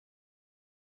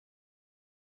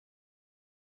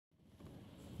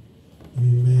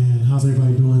How's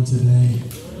everybody doing today?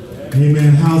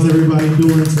 Amen. How's everybody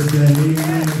doing today?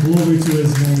 Amen. Glory to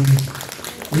his name.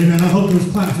 Amen. I hope those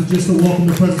claps are just to welcome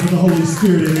the presence of the Holy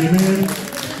Spirit. Amen.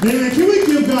 Amen. Can we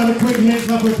give God a quick hand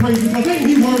clap of praise? Because ain't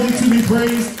he worthy to be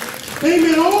praised?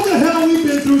 Amen. All the hell we've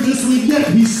been through this week, yet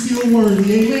he's still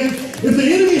worthy. Amen. If the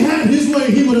enemy had his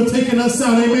way, he would have taken us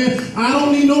out. Amen. I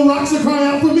don't need no rocks to cry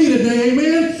out for me today.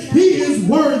 Amen. He is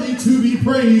worthy to be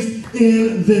praised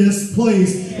in this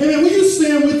place. Amen. Will you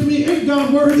stand with me? Ain't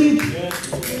God worthy?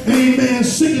 Amen.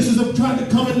 Sicknesses have tried to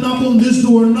come and knock on this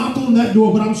door, knock on that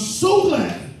door, but I'm so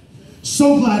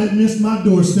glad it missed my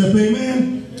doorstep.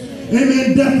 Amen.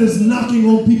 Amen. Death is knocking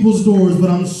on people's doors, but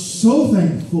I'm so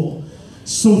thankful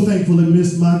it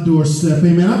missed my doorstep.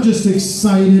 Amen. I'm just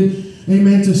excited,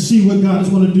 amen, to see what God is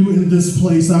going to do in this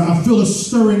place. I feel a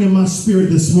stirring in my spirit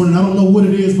this morning. I don't know what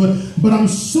it is, but I'm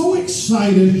so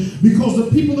excited because the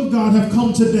people of God have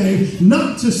come today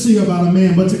not to see about a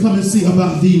man, but to come and see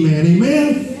about the man.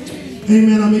 Amen.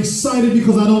 Amen. I'm excited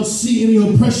because I don't see any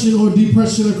oppression or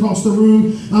depression across the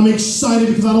room. I'm excited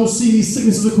because I don't see any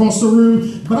sicknesses across the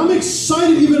room. But I'm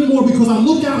excited even more because I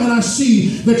look out and I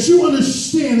see that you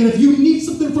understand that if you need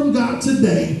something from God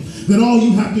today, that all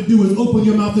you have to do is open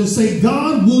your mouth and say,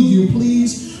 God, will you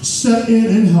please step in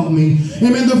and help me?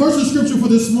 Amen. The verse of scripture for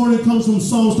this morning comes from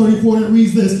Psalms 34 and it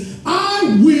reads this: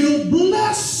 I will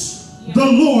bless the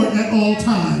Lord at all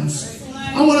times.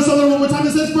 I want to say that one more time.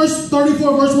 It says, verse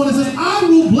 34, verse 1, it says, I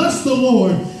will bless the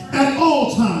Lord at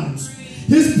all times.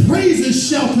 His praises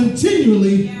shall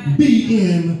continually be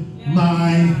in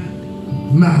my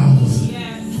mouth.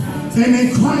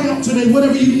 Amen. Cry out today,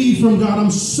 whatever you need from God.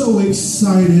 I'm so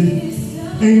excited.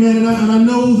 Amen. And I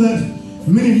know that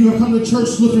many of you have come to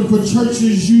church looking for church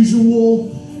as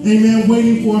usual. Amen.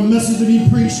 Waiting for a message to be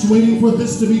preached, waiting for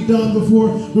this to be done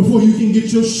before you can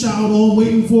get your shout on,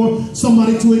 waiting for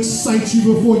somebody to excite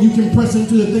you before you can press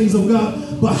into the things of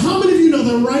God. But how many of you know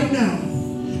that right now,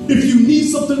 if you need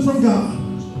something from God,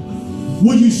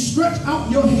 will you stretch out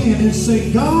your hand and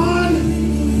say, God,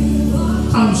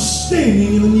 I'm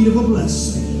standing in the need of a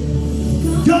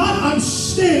blessing. God, I'm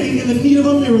standing in the need of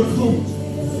a miracle.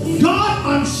 God,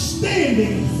 I'm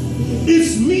standing.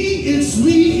 It's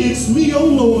me, oh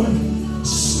Lord,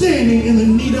 standing in the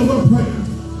need of a prayer.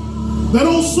 That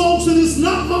old song said, it's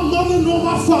not my mother nor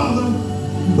my father,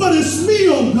 but it's me,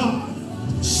 oh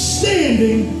God,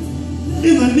 standing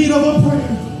in the need of a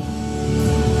prayer.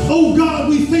 Oh God,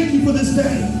 we thank you for this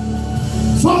day.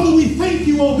 Father, we thank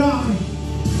you, oh God,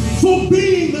 for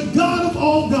being the God of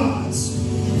all gods.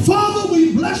 Father,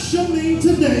 we bless your name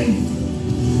today,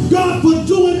 God, for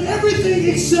doing everything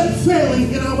except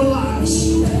failing in our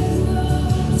lives.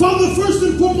 Father, first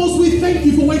and foremost, we thank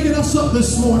you for waking us up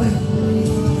this morning.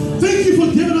 Thank you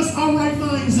for giving us our right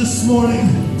minds this morning.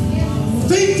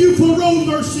 Thank you for road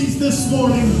mercies this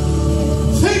morning.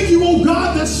 Thank you, oh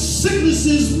God, that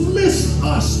sicknesses missed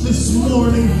us this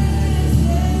morning.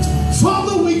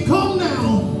 Father, we come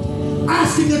now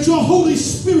asking that your Holy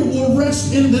Spirit will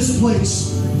rest in this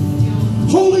place.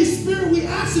 Holy Spirit, we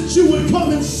ask that you would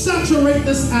come and saturate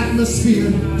this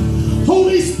atmosphere.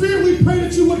 Holy Spirit, we pray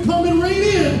that you would come and reign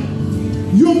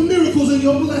in your miracles and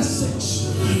your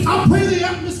blessings. I pray the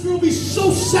atmosphere will be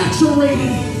so saturated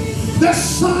that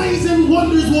signs and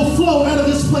wonders will flow out of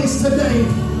this place today.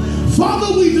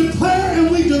 Father, we declare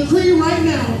and we decree right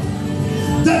now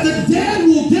that the dead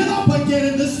will get up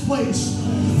again in this place.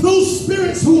 Those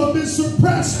spirits who have been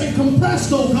suppressed and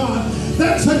compressed, oh God,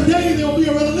 that today there will be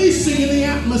a releasing in the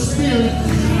atmosphere.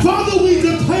 Father, we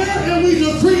declare and we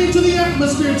decree into the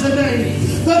atmosphere today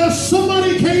that if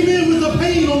somebody came in with a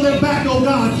pain on their back, oh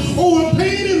God, or a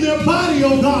pain in their body,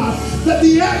 oh God, that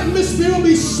the atmosphere will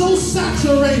be so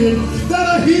saturated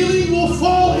that a healing will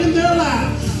fall in their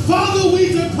lap. Father,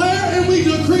 we declare and we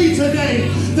decree today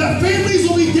that families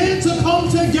will begin to come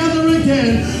together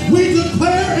again. We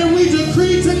declare and we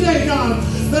decree today, God,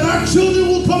 that our children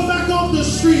will come back off the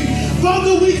street.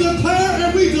 Father, we declare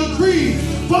and we decree,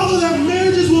 Father, that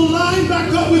marriages will line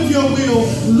back up with your will,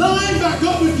 line back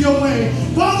up with your way.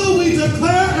 Father, we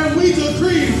declare and we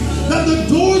decree that the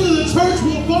doors of the church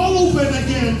will fall open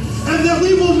again, and that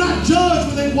we will not judge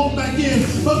when they walk back in,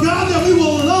 but God, that we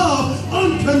will love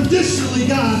unconditionally,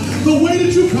 God, the way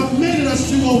that you commanded us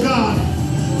to, oh God.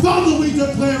 Father, we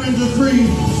declare and decree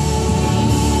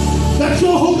that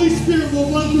your Holy Spirit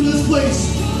will run through this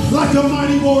place like a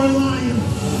mighty roaring lion.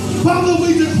 Father,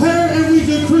 we declare and we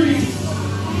decree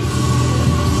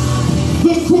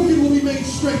the crooked will be made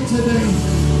straight today.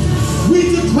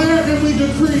 We declare and we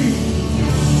decree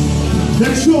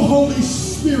that your Holy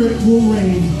Spirit will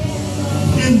reign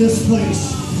in this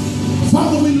place.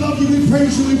 Father, we love you, we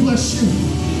praise you, we bless you.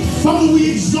 Father,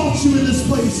 we exalt you in this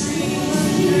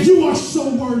place. You are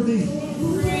so worthy.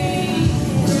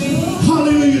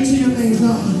 Hallelujah to your name,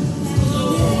 God.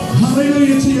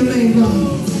 Hallelujah to your name,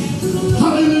 God.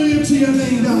 Hallelujah to your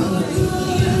name, God.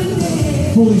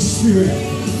 Holy Spirit,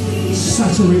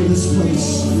 saturate this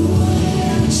place.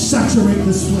 Saturate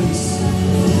this place.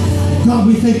 God,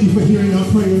 we thank you for hearing our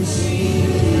prayers.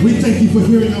 We thank you for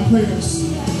hearing our prayers.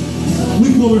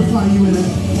 We glorify you in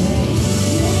it.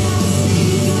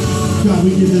 God,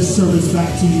 we give this service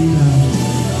back to you now.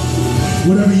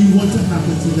 Whatever you want to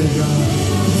happen today, God,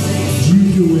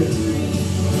 you do it.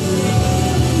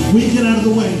 We get out of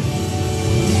the way.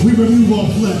 We remove all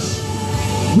flesh.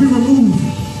 We remove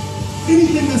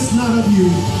anything that's not of you.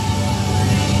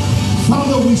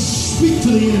 Father, we speak to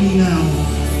the enemy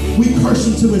now. We curse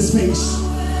him to his face.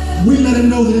 We let him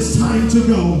know that it's time to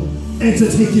go and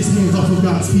to take his hands off of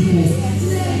God's people.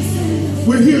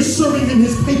 We're here serving him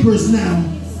his papers now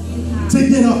to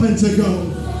get up and to go.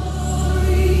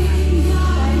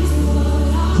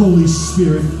 Holy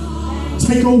Spirit,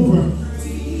 take over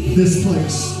this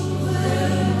place.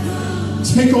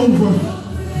 Take over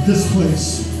this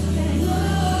place.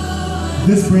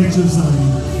 This branch of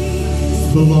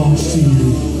Zion belongs to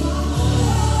you.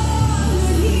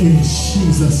 In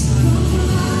Jesus'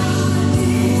 name.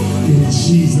 In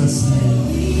Jesus'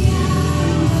 name.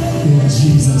 In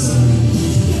Jesus' name.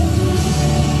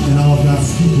 And all of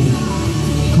God's people,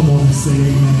 come on and say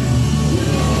amen.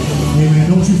 Amen.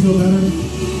 Don't you feel better?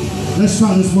 Let's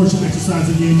try this worship exercise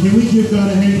again. Can we give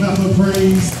God a hand clap of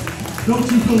praise? Don't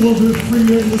you feel a little bit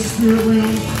freer in the spirit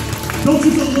realm? Don't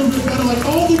you feel a little bit better? Like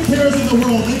all the cares in the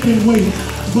world, they can wait.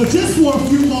 But just for a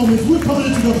few moments, we're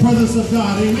coming into the presence of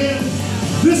God. Amen.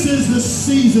 This is the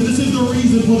season. This is the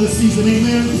reason for the season.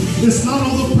 Amen. It's not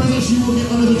all the presents you will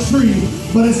get under the tree,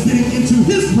 but it's getting into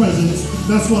his presence.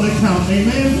 That's what it counts.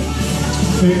 Amen.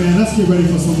 Amen. Let's get ready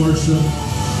for some worship.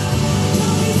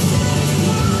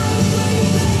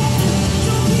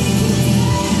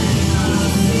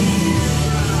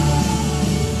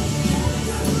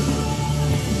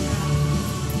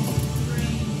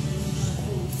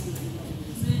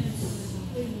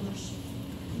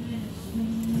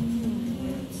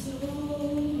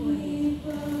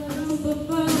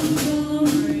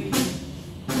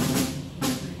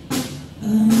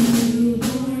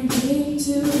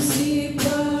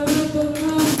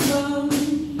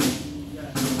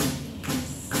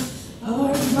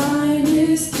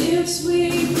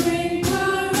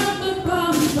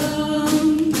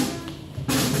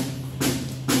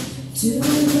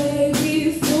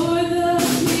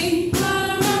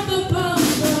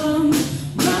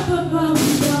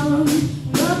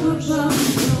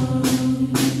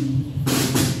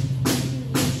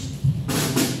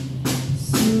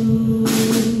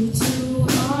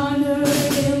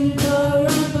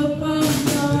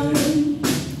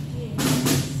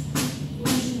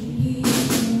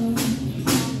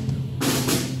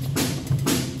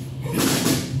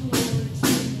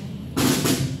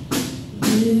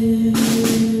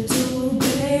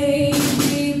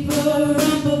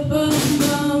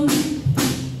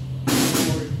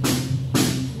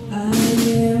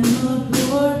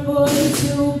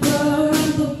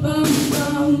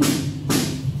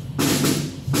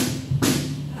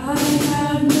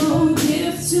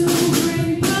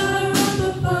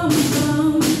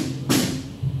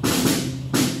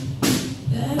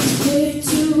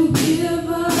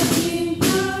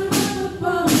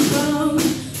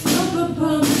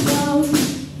 Bum, bum,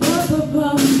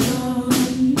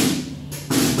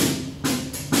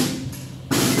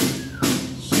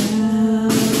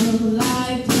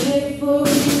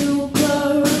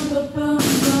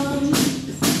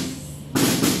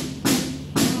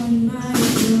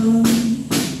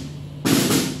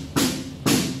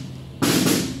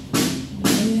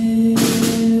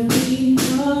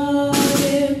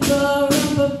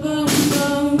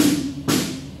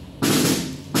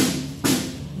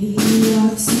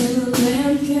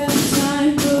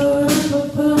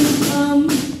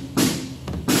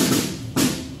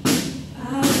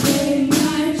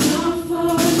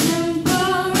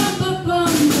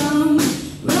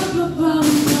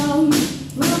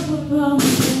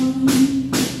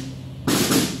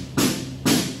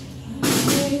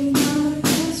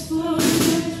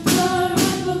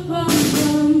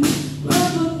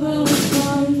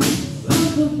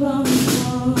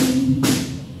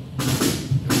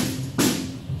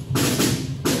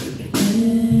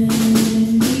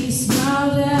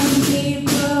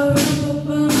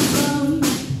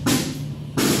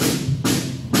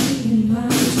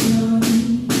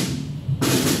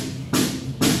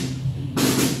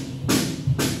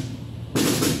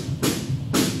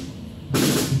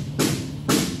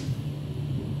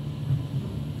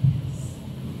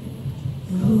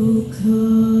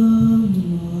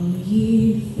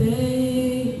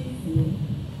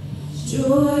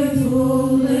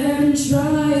 joyful and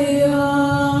triumphant.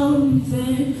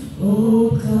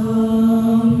 Oh,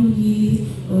 come ye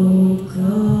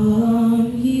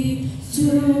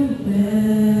to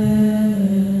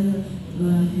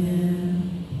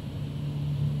Bethlehem.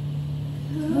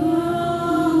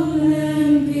 Come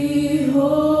and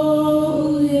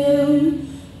behold him,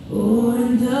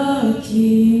 born the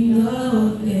King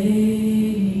of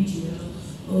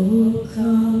angels. Oh,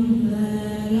 come,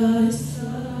 let us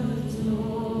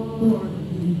adore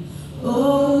him.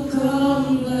 Oh,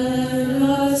 come, let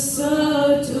us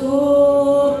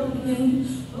adore him.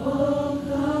 Oh,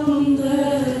 come,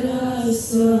 let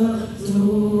us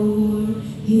adore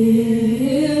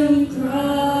him,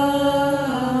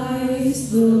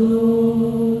 Christ the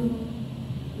Lord.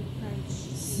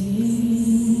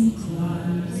 Sing,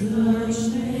 choirs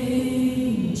of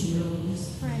angels,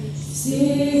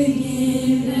 sing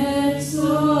in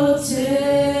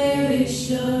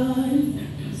exaltation.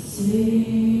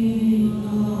 Sing,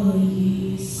 all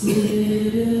ye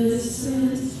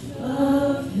citizens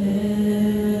of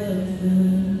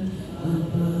heaven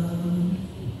above.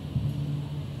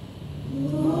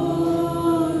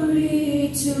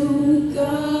 Glory to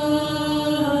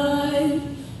God,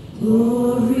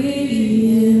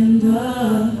 glory in the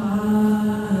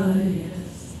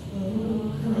highest.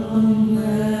 Oh, come,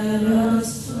 let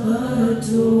us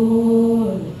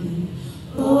adore him.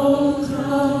 Oh,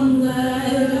 come,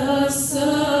 let us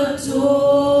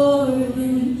adore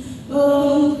him.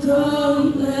 Oh,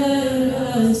 come, let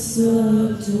us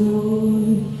adore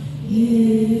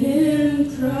him,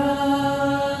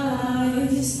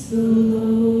 Christ the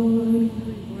Lord.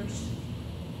 We worship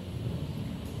you.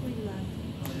 We love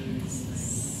you,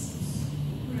 Jesus.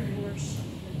 We worship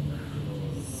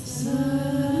you.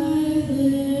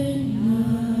 Silent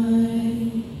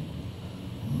night,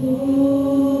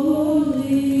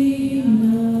 holy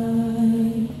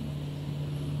night,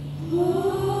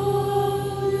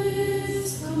 all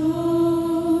is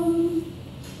calm,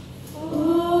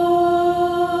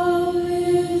 all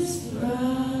is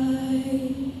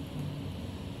bright.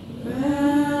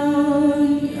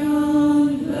 Round yon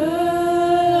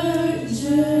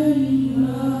virgin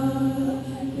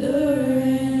mother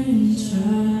and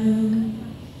child,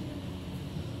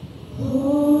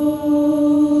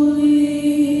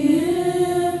 holy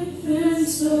infant,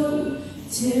 so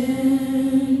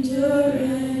tender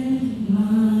and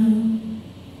mild,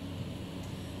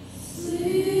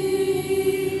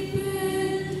 sleep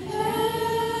in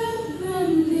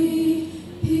heavenly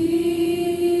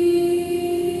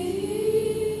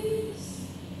peace.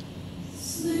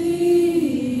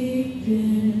 Sleep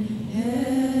in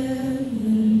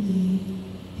heavenly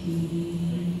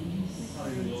peace.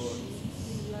 We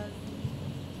love you.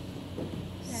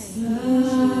 Thank you.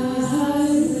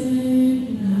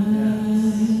 Silent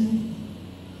night,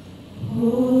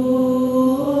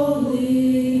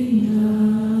 holy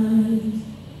night,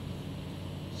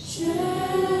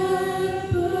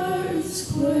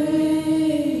 shepherds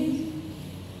quake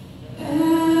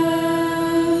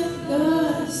at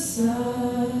the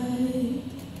sight.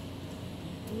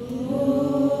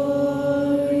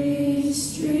 Glory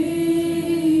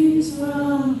streams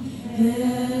from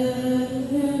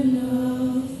heaven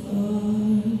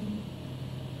afar.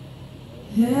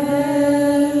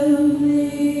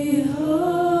 Heavenly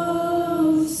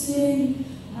hosts sing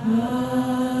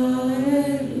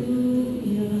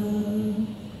hallelujah.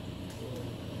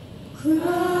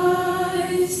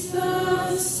 Christ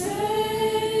the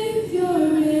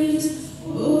Savior is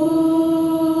born.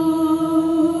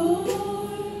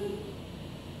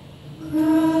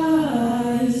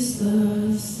 Christ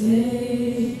the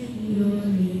Savior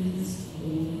is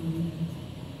born.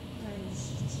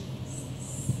 Praise you,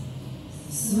 Jesus.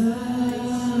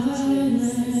 Silent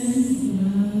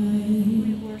night,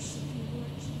 We worship you,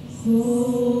 Lord Jesus.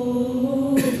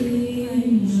 holy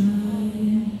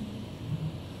night,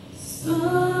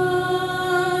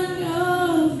 Son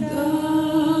of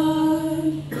God,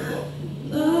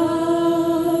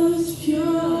 love's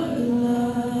pure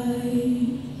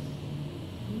light,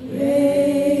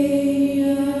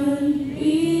 radiant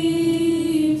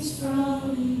beams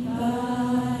from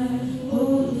thy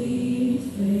holy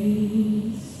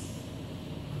face.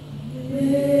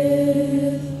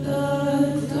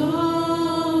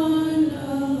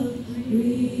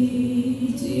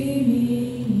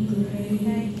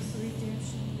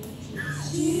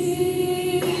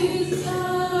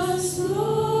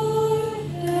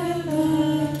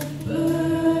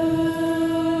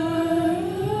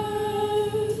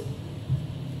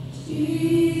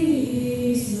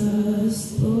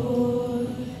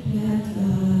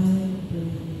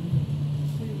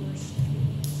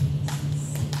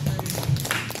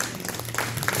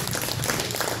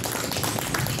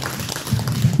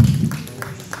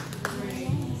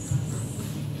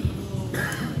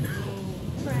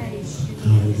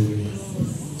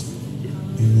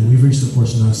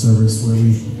 service where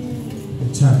we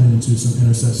tap into some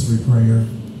intercessory prayer.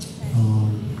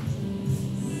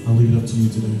 I'll leave it up to you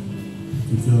today.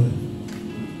 You feel it?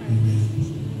 Amen.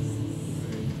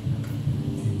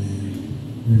 Amen.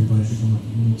 You're invited to come up if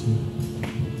you need to.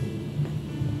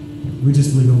 We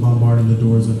just believe in bombarding the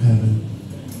doors of heaven.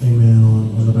 Amen.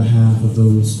 On the behalf of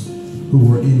those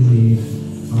who are in need,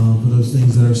 for those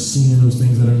things that are seen, those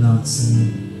things that are not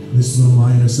seen. This is one of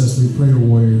my intercessory prayer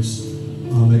warriors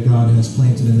that God has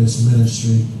planted in this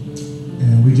ministry.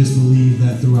 And we just believe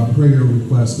that through our prayer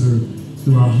requests,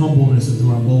 through our humbleness and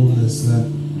through our boldness, that,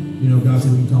 God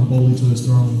said we can come boldly to his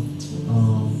throne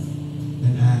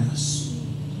and ask.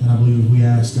 And I believe if we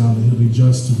ask God that he'll be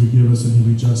just to forgive us and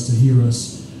he'll be just to hear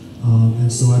us.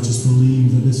 And so I just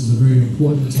believe that this is a very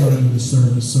important time in the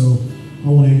service. So I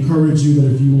want to encourage you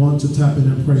that if you want to tap in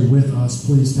and pray with us,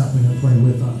 please tap in and pray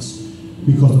with us.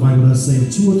 Because the Bible does say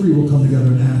that 2 or 3 will come together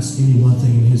and ask any one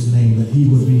thing in his name, that he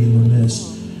would be in the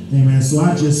midst. Amen. So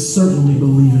I just certainly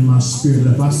believe in my spirit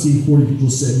that if I see 40 people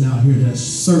sitting out here, that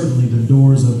certainly the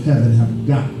doors of heaven have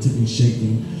got to be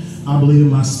shaking. I believe in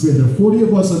my spirit that 40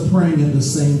 of us are praying at the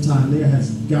same time. There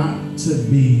has got to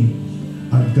be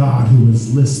a God who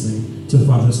is listening to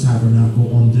Father's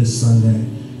Tabernacle on this Sunday.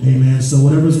 Amen. So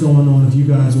whatever's going on, if you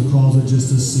guys will cause it just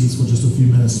to cease for just a few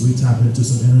minutes, we tap into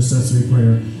some intercessory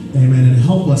prayer. Amen. And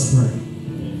help us pray.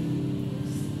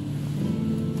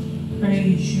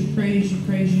 Praise you, praise you,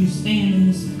 praise you. Stand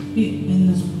in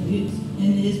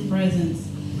his presence.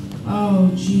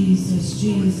 Oh, Jesus,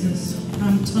 Jesus.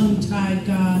 I'm tongue-tied,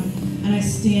 God, and I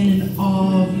stand in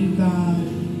awe of you, God.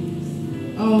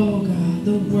 Oh, God,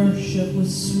 the worship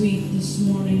was sweet this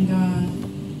morning, God.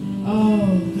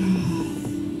 Oh,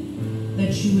 God,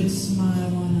 that you would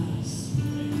smile on us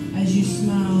as you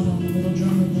smiled on the little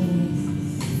drummer boy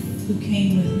who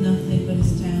came with nothing but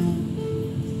his talent.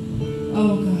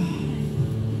 Oh, God.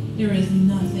 There is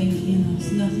nothing in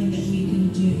us, nothing that we can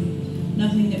do,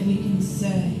 nothing that we can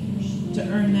say to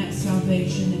earn that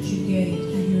salvation that you gave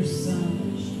through your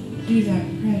Son, through that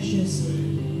precious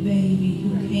baby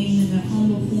who came in the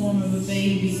humble form of a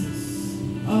baby.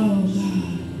 Oh,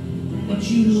 God, that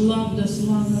you loved us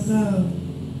long ago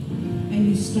and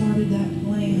you started that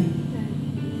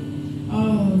plan.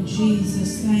 Oh,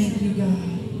 Jesus, thank you,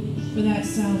 God, for that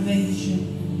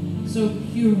salvation, so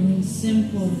pure and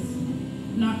simple,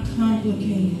 not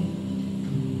complicated,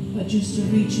 but just to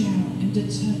reach out and to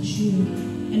touch you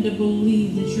and to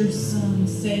believe that your Son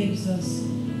saves us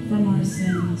from our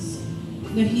sins,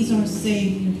 that he's our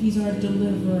Savior, he's our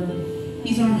deliverer,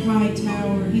 he's our high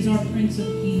tower, he's our Prince of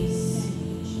Peace.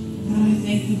 God, I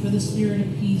thank you for the spirit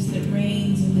of peace that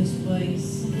reigns in this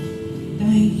place.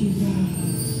 Thank you, God.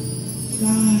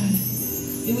 God,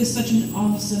 it was such an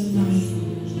awesome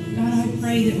night. God, I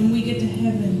pray that when we get to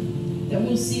heaven, that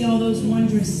we'll see all those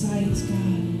wondrous sights,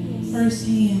 God,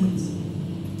 firsthand,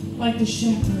 like the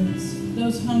shepherds,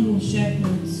 those humble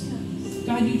shepherds.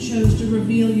 God, you chose to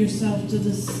reveal yourself to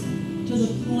the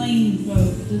plain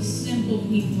folk, the simple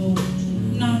people,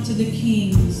 not to the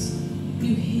kings.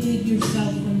 You hid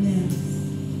yourself from them.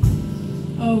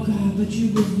 Oh, God, but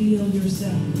you reveal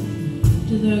yourself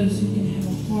to those who can have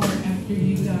a heart after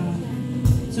you, God.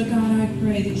 So, God, I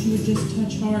pray that you would just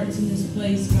touch hearts in this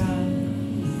place, God.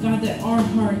 God, that our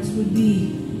hearts would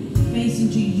be facing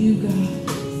to you, God.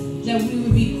 That we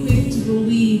would be quick to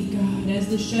believe, God, as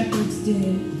the shepherds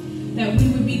did. That we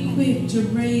would be quick to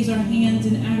raise our hands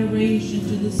in adoration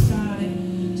to the sky,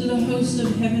 to the host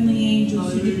of heavenly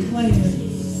angels who declare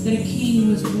that a king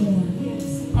was born.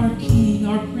 Our king,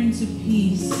 our Prince of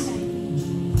Peace.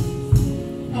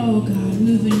 Oh, God,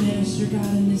 move and minister,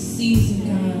 God, in this season,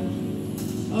 God.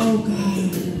 Oh,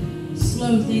 God,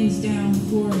 slow things down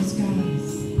for us, God,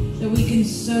 that we can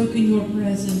soak in your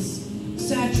presence,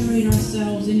 saturate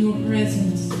ourselves in your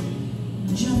presence,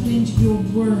 jump into your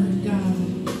word, God,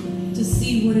 to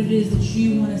see what it is that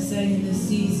you want to say in this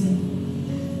season.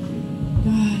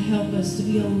 God, help us to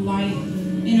be a light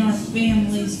in our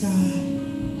families, God.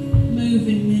 Move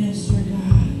and minister,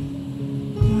 God.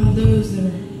 God, those that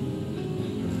are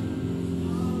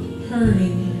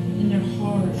hurting in their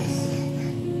hearts,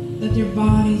 that their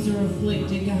bodies are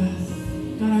afflicted, God.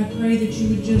 God, I pray that you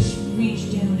would just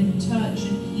reach down and touch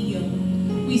and heal.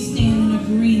 We stand in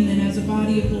agreement as a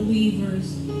body of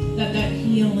believers that that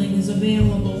healing is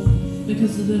available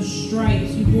because of the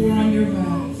stripes you bore on your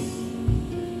back.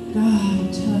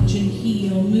 God, touch and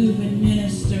heal, move and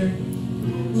minister.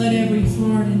 Let every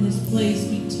heart in this place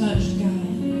be touched, God.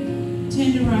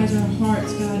 Tenderize our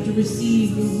hearts, God, to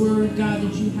receive your word, God,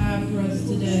 that you have for us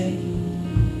today.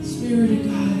 Spirit of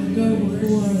God, go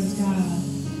before us, God.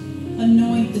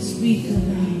 Anoint the speaker,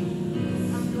 God.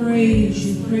 praise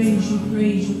you, praise you,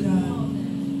 praise you,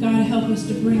 God. God, help us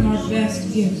to bring our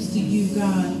best gifts to you,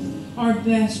 God. Our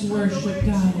best worship,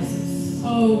 God.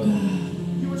 Oh, God.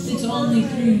 It's only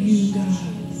through you, God.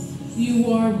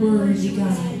 You are worthy,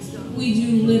 God. We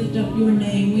do lift up your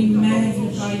name. We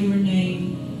magnify your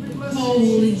name.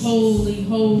 Holy, holy,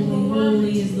 holy,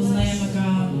 holy is the Lamb of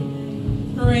God.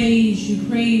 Praise you,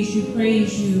 praise you,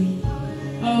 praise you.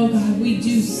 Oh, God, we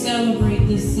do celebrate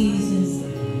this season.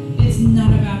 It's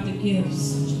not about the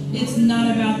gifts. It's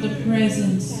not about the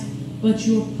presence, but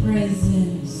your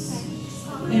presence.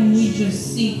 And we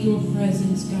just seek your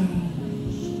presence, God,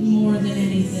 more than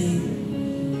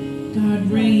anything.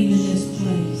 God, reign in this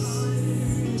place.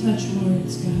 Touch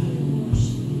hearts, God.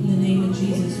 In the name of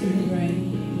Jesus, we pray.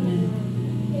 Amen.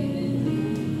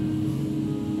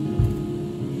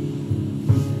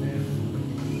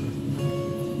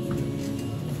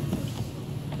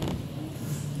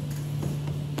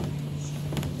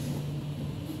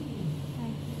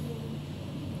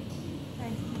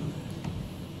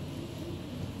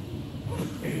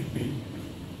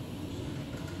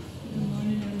 Good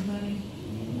morning, everybody.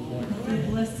 We're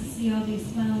blessed to see all these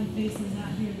smiling faces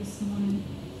out here this morning.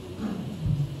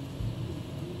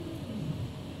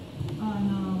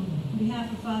 On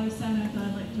behalf of Father Sabbath,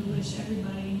 I'd like to wish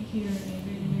everybody here a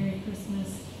very Merry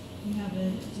Christmas. We have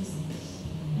just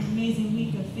an amazing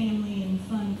week of family and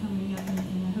fun coming up,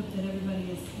 and I hope that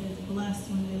everybody is blessed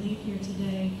when they leave here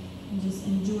today and just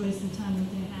enjoys the time that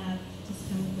they have to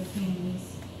spend with their families.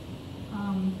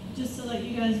 Just to let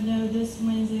you guys know, this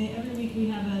Wednesday, every week we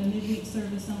have a midweek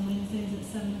service on Wednesdays at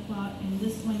 7 o'clock, and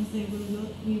this Wednesday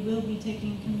we will be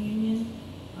taking communion.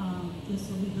 This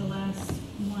will be the last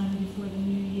one before the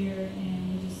new year, and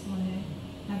we just want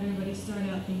to have everybody start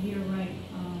out the year right.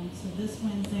 So this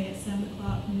Wednesday at 7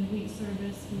 o'clock, midweek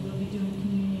service, we will be doing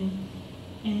communion.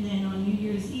 And then on New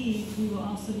Year's Eve, we will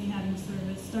also be having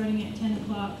service starting at 10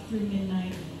 o'clock through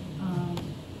midnight.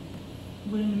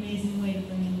 What an amazing way to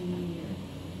bring in the new year.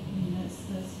 I mean,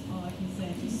 that's all I can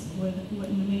say. Just what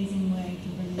an amazing way to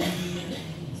bring in the new year.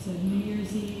 So New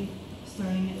Year's Eve,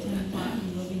 starting at 10 o'clock, we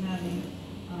will be having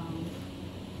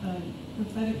a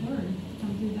prophetic word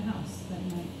come through the house that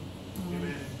night.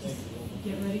 Just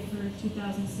get ready for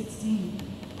 2016.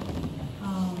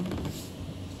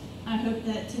 I hope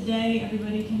that today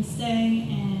everybody can stay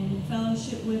and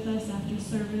fellowship with us after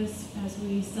service as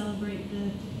we celebrate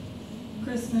the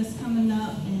Christmas coming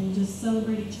up and just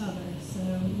celebrate each other. So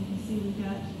you can see we've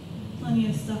got plenty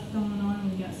of stuff going on.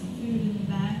 We've got some food in the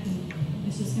back, and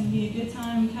it's just going to be a good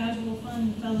time, casual fun,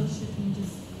 and fellowship, and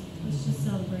let's just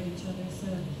celebrate each other.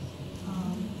 So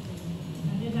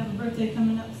I did have a birthday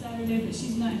coming up Saturday, but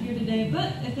she's not here today.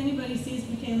 But if anybody sees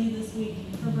McKaylee this week,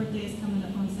 her birthday is coming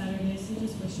up on Saturday, so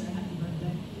just wish her a happy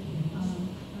birthday.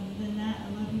 Other than that, I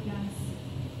love you guys.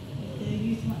 If the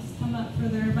youth wants to come up for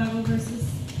their Bible verses.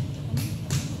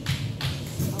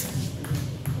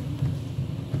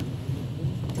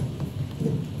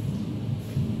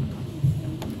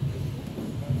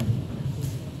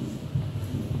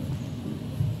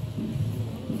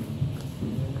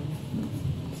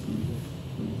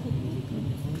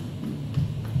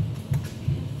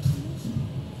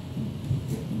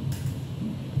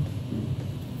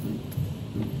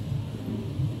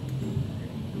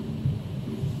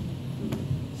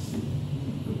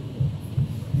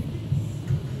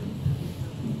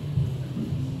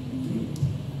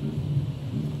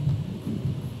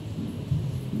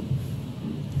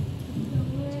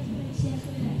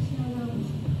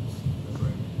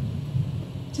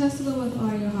 Trust the Lord with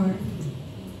all your heart.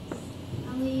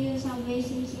 And lead your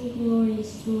salvations and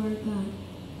glories to our God.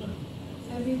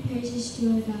 Every praise is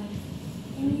to our God.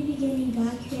 In the beginning,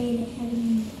 God created heaven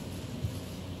and earth.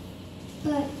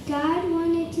 But God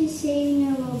wanted to save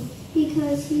Noah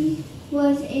because he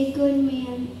was a good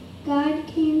man. God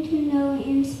came to Noah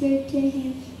and spoke to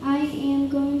him, I am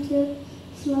going to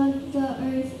flood the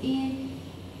earth and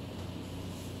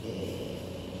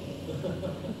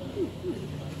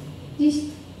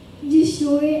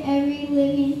destroy every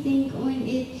living thing on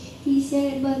it. He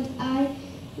said, but I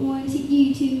wanted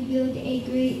you to build a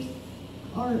great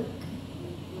ark.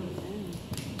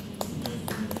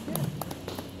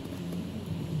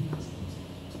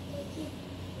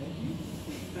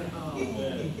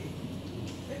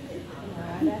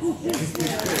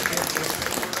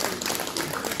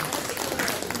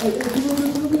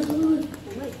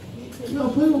 No,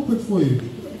 play real quick for you.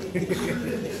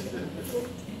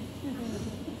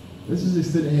 Let's just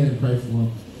extend a hand and pray for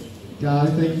them. God,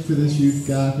 I thank you for this youth,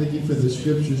 God. Thank you for the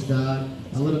scriptures, God.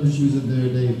 I let them just use it in their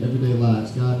everyday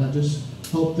lives, God. Not just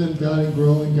help them, God, and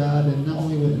grow in God, and not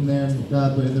only in there,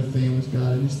 God, but in their families,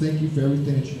 God. And just thank you for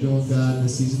everything that you're doing, God, in the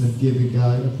season of giving,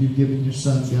 God. If you've given your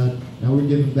son, God, now we're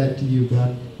giving back to you,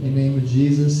 God. In the name of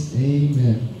Jesus,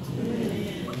 amen.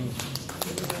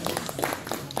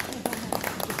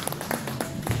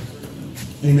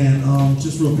 Amen.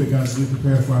 Just real quick, guys, as we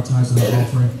prepare for our tithes and our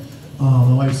offering,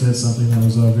 my wife said something that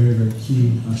was very, very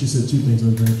key. She said two things that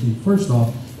were very key. First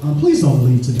off, please don't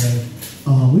leave today.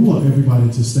 We want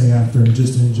everybody to stay after and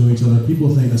just to enjoy each other.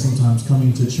 People think that sometimes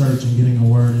coming to church and getting a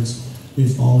word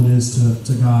is all it is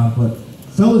to God, but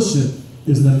fellowship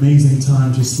is an amazing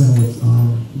time to spend with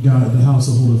God at the house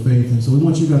of Holy Faith, and so we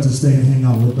want you guys to stay and hang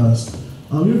out with us.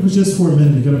 Even if it's just for a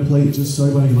minute, get a plate, just so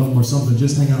everybody love them or something,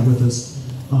 just hang out with us.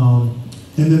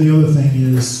 And then the other thing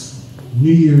is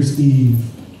New Year's Eve.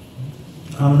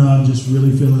 I don't know, I'm just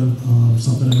really feeling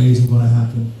something amazing going to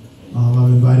happen. I've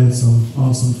invited some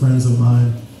awesome friends of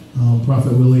mine.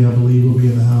 Prophet Willie, I believe, will be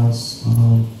in the house.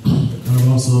 And I've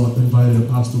also invited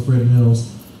Apostle Fred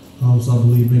Mills. So I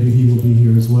believe maybe he will be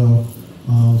here as well.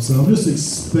 So I'm just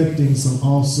expecting some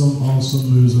awesome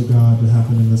moves of God to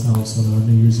happen in this house on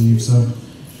New Year's Eve. So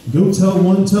go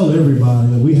tell everybody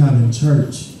that we have in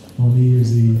church on New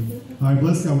Year's Eve. All right,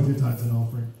 bless God with your tithes and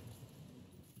offering.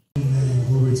 Amen.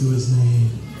 Glory to his name.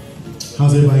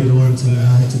 How's everybody doing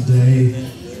tonight, today?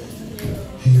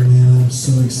 Hey, man, I'm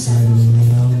so excited,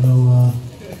 man. I don't know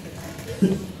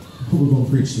what we're going to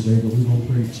preach today, but we're going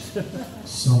to preach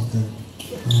something.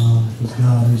 Because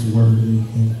God is worthy.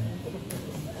 And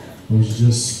I was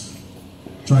just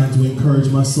trying to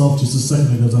encourage myself just a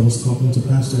second ago as I was talking to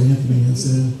Pastor Anthony and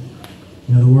said,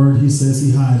 you know, the word he says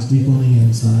he hides deep on the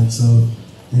inside. So,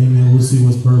 amen, we'll see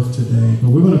what's birthed today. But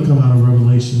we're going to come out of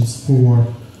Revelations 4,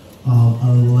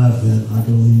 11, I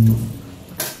believe.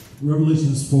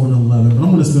 Revelations 4 and 11.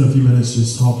 I'm going to spend a few minutes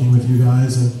just talking with you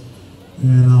guys.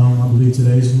 And I believe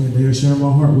today's a day of sharing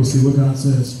my heart. We'll see what God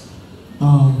says.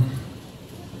 Have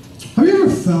you ever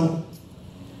felt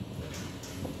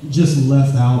just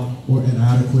left out or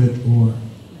inadequate? Or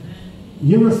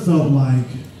you ever felt like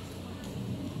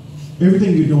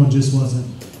everything you're doing just wasn't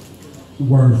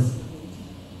worth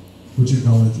what you're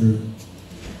going through?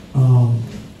 I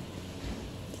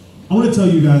want to tell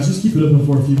you guys, just keep it open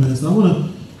for a few minutes. I want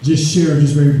to just share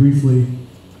just very briefly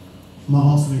my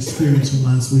awesome experience from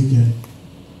last weekend.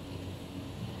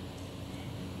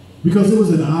 Because it was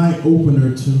an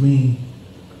eye-opener to me.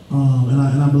 And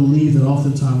I believe that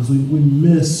oftentimes we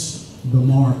miss the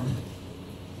mark.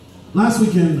 Last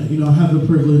weekend, you know, I had the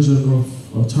privilege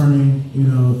of turning, you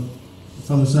know,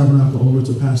 Father Tabernacle over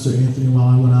to Pastor Anthony while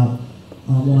I went out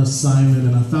on assignment,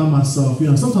 and I found myself, you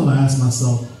know, sometimes I ask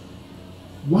myself,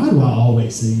 why do I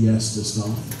always say yes to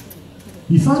stuff?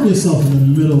 You find yourself in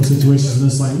the middle of situations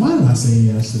and it's like, why did I say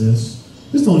yes to this?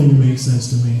 This don't even make sense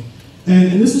to me.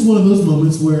 And this is one of those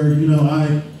moments where, you know,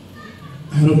 I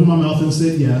had opened my mouth and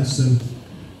said yes, and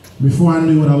before I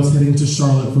knew it, I was heading to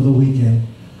Charlotte for the weekend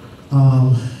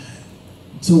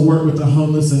to work with the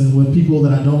homeless and with people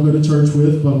that I don't go to church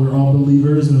with, but we're all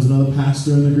believers, and there's another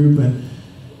pastor in the group,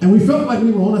 and we felt like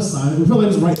we were on assignment. We felt like it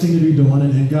was the right thing to be doing,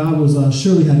 and God was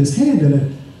surely had his hand in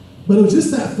it. But it was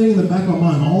just that thing in the back of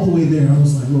my mind all the way there. I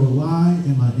was like, Lord, why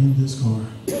am I in this car?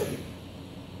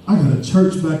 I got a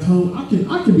church back home.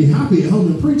 I can be happy at home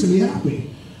and preach and be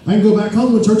happy. I can go back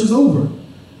home when church is over.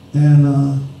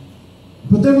 And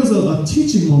but there was a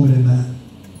teaching moment in that.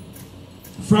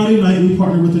 Friday night, we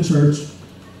partnered with the church,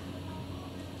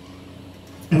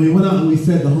 and we went out and we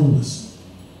fed the homeless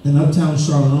in Uptown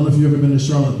Charlotte. I don't know if you've ever been to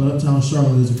Charlotte, but Uptown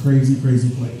Charlotte is a crazy,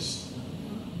 crazy place.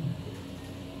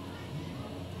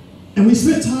 And we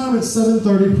spent time at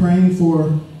 7:30 praying for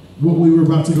what we were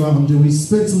about to go out and do. We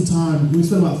spent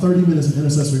about 30 minutes in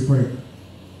intercessory prayer.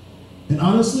 And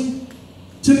honestly,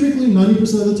 typically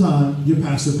 90% of the time, your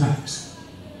pastor packs.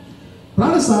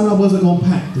 But I decided I wasn't going to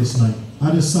pack this night.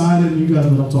 I decided, you guys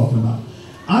know what I'm talking about.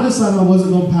 I decided I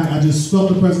wasn't going to pack. I just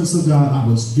felt the presence of God. I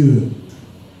was good.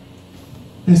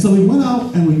 And so we went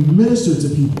out and we ministered to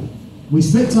people. We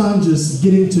spent time just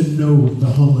getting to know the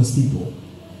homeless people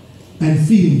and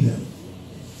feeding them.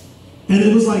 And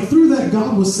it was like through that,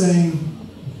 God was saying,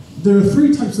 there are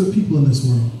three types of people in this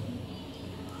world.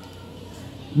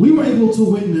 We were able to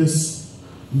witness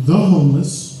the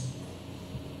homeless,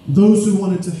 those who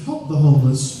wanted to help the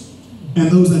homeless,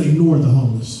 and those that ignored the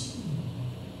homeless.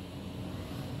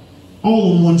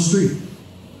 All on one street.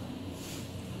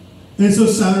 And so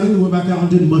Saturday we went back out and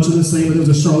did much of the same. There was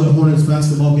a Charlotte Hornets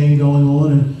basketball game going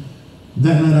on, and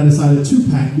that night I decided to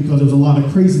pack because there was a lot of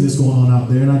craziness going on out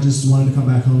there, and I just wanted to come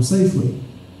back home safely.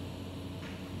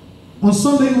 On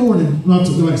Sunday morning, not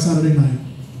to go back Saturday night,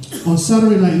 on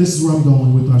Saturday night, and this is where I'm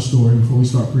going with our story before we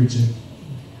start preaching,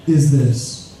 is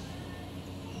this.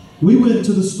 We went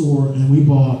to the store and we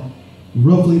bought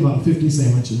roughly about 50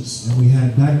 sandwiches, and we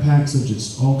had backpacks of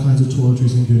just all kinds of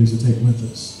toiletries and goodies to take with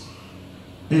us.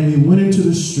 And we went into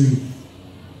the street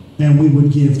and we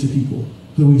would give to people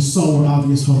who we saw were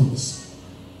obvious homeless.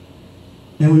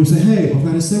 And we would say, hey, I've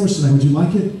got a sandwich tonight, would you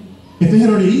like it? If they had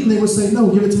already eaten, they would say,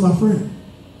 no, give it to my friend.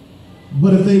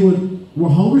 But if they were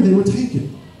hungry, they would take it.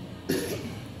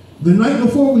 The night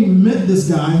before, we met this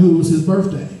guy who was his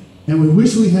birthday. And we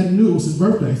wish we had knew it was his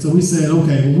birthday. So we said,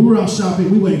 okay, when we were out shopping,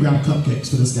 we went and grabbed cupcakes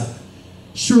for this guy.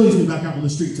 Surely he's going to be back out on the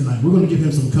street tonight. We're going to give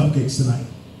him some cupcakes tonight.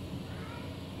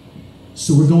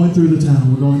 So we're going through the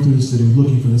town, we're going through the city,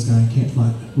 looking for this guy and can't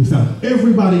find him. We found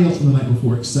everybody else from the night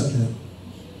before except him.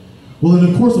 Well,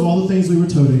 in the course of all the things we were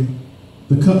toting,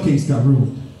 the cupcakes got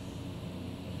ruined.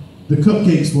 The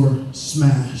cupcakes were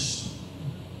smashed.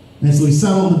 And so we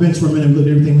sat on the bench for a minute and looked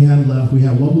at everything we had left. We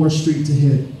had one more street to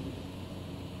hit.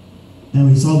 And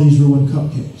we saw these ruined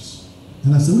cupcakes.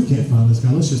 And I said, we can't find this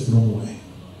guy. Let's just throw them away.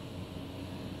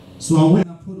 So I went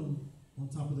and I put them on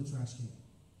top of the trash can.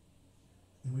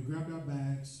 And we grabbed our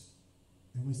bags.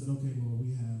 And we said, okay, Lord,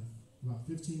 we have about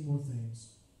 15 more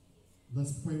things.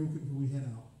 Let's pray real quick before we head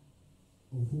out.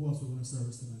 Or who else we're going to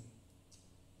service tonight.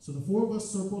 So the four of us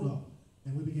circled up.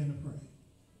 And we began to pray.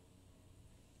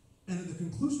 And at the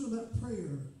conclusion of that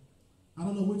prayer, I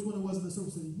don't know which one it was in the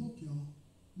service, said, look, y'all,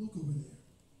 look over there.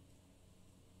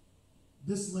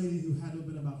 This lady who had to have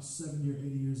been about 70 or 80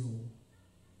 years old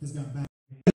has got back.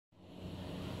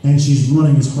 And she's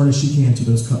running as hard as she can to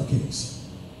those cupcakes.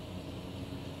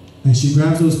 And she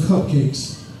grabs those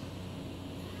cupcakes.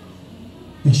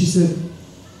 And she said,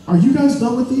 are you guys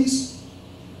done with these?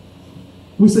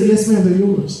 We said, yes, ma'am, they're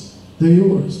yours. They're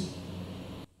yours.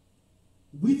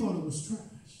 We thought it was trash.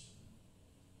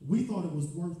 We thought it was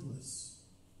worthless.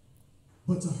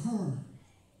 But to her,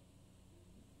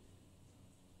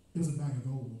 it was a bag of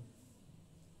gold.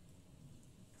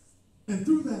 And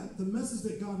through that, the message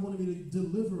that God wanted me to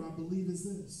deliver, I believe, is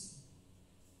this.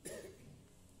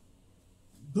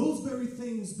 Those very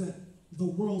things that the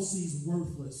world sees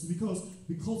worthless, because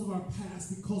of our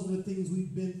past, because of the things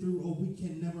we've been through, or we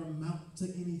can never amount to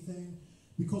anything,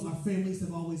 because our families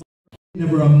have always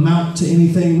never amount to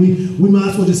anything, we might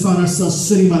as well just find ourselves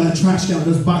sitting by that trash can where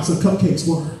those box of cupcakes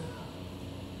were.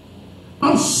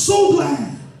 I'm so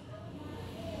glad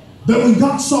that when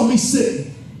God saw me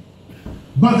sitting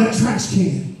by that trash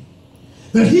can,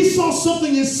 that he saw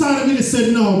something inside of me that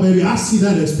said, no, baby, I see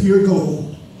that as pure gold.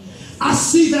 I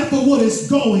see that for what it's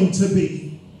going to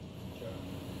be.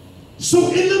 So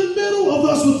in the middle of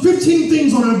us with 15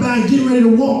 things on our back, getting ready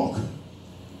to walk,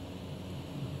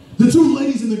 the two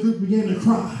ladies in the group began to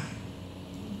cry.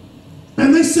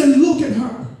 And they said, look at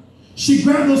her. She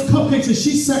grabbed those cupcakes and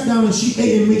she sat down and she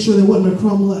ate and made sure there wasn't a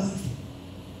crumb left.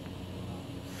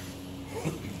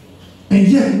 And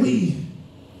yet we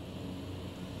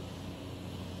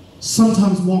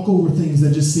sometimes walk over things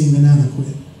that just seem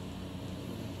inadequate.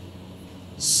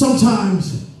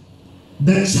 Sometimes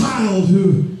that child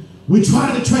who we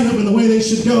try to train up in the way they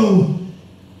should go,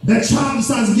 that child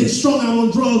decides to get strung out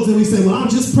on drugs and we say, well, I'll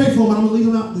just pray for him and I'm going to leave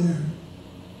him out there.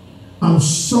 I'm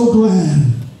so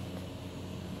glad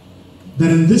that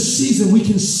in this season we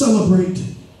can celebrate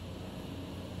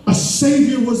a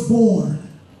Savior was born.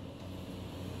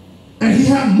 And he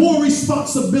had more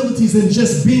responsibilities than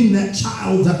just being that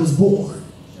child that was born.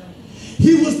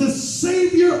 He was the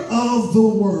Savior of the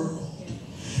world.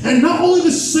 And not only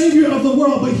the Savior of the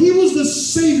world, but he was the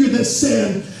Savior that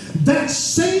said, that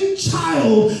same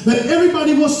child that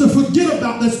everybody wants to forget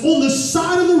about, that's on the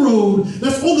side of the road,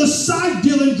 that's on the side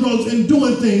dealing drugs and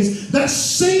doing things, that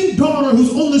same daughter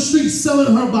who's on the street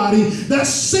selling her body, that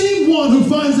same one who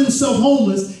finds himself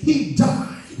homeless, he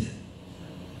died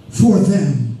for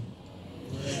them.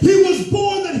 He was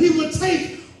born that he would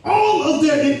take all of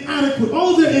their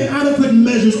inadequate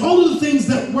measures, all of the things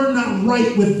that were not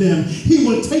right with them, he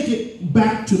would take it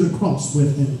back to the cross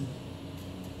with him.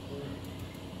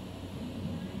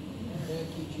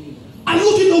 I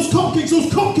look at those cupcakes.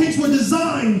 Those cupcakes were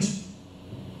designed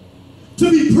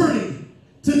to be pretty,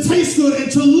 to taste good,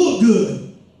 and to look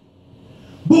good.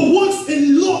 But once it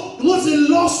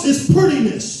lost its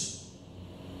prettiness,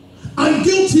 I'm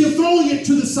guilty of throwing it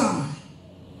to the side.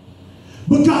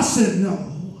 But God said,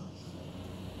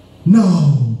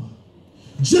 no.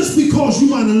 Just because you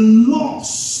might have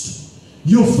lost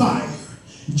your fire,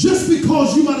 just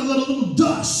because you might have let a little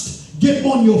dust get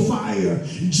on your fire,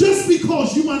 just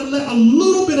because you might have let a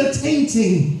little bit of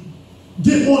tainting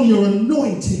get on your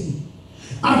anointing,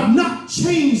 I've not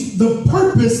changed the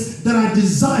purpose that I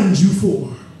designed you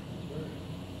for.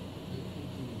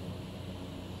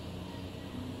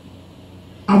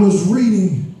 I was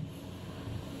reading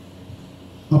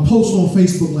a post on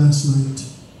Facebook last night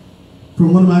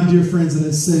from one of my dear friends, and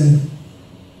it said,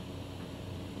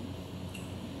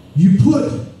 you put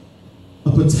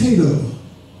a potato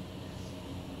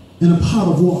in a pot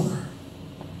of water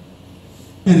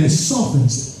and it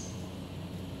softens it.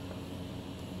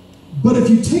 But if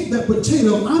you take that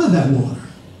potato out of that water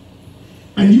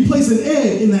and you place an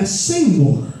egg in that same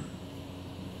water,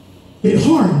 it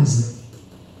hardens it.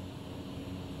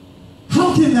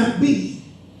 How can that be?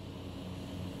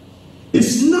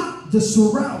 It's not the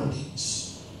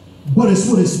surroundings, but it's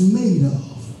what it's made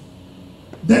of.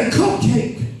 That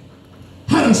cupcake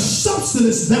had a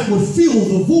substance that would fill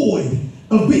the void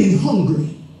of being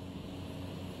hungry.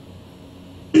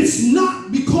 It's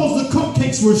not because the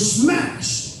cupcakes were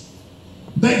smashed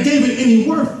that gave it any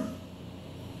worth.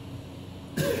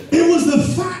 It was the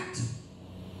fact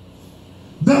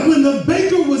that when the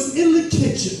baker was in the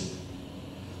kitchen,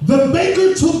 the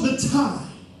baker took the time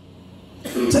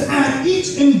to add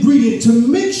each ingredient to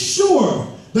make sure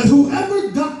that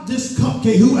whoever got this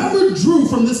cupcake, whoever drew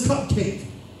from this cupcake,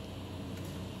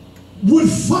 would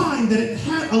find that it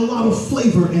had a lot of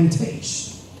flavor and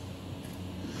taste.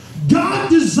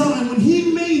 God designed, when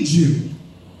he made you,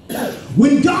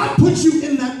 when God put you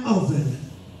in that oven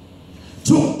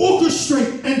to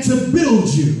orchestrate and to build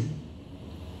you,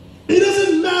 it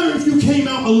doesn't matter if you came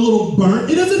out a little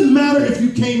burnt. It doesn't matter if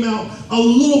you came out a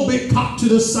little bit cocked to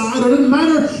the side. Or it doesn't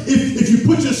matter if you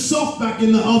put yourself back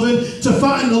in the oven to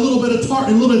find a little bit of tart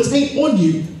and a little bit of taint on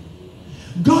you.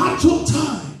 God took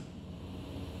time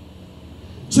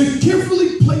to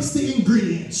carefully place the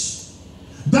ingredients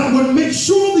that would make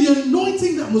sure the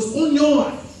anointing that was on your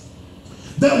life,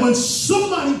 that when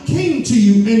somebody came to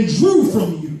you and drew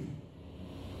from you,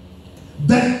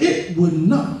 that it would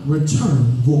not return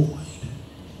void.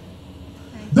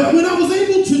 That when I was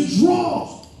able to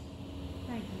draw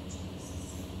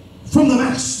from the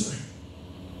master,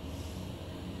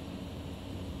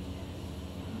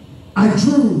 I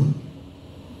drew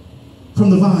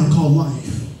from the vine called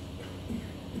life.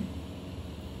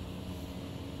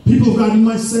 People of God, you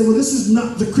might say, well, this is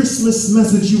not the Christmas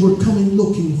message you were coming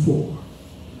looking for.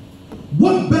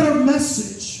 What better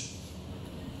message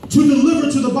to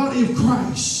deliver to the body of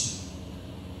Christ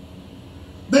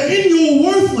that in your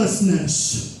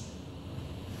worthlessness,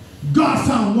 God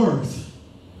found worth.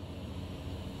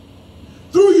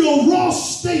 Through your raw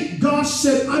state, God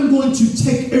said, I'm going to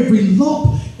take every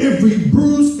lump, every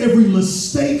bruise, every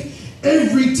mistake,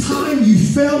 every time you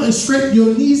fell and scraped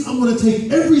your knees, I'm going to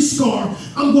take every scar,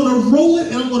 I'm going to roll it,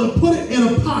 and I'm going to put it in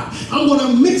a pot. I'm going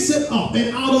to mix it up,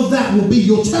 and out of that will be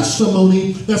your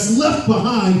testimony that's left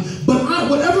behind. But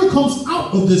whatever comes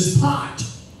out of this pot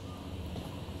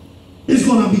is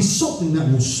going to be something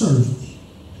that will serve me.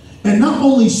 And not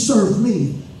only serve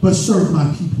me, but serve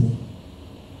my people.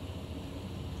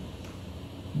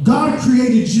 God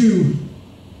created you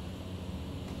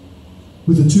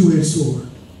with a two-edged sword,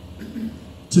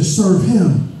 to serve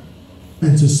him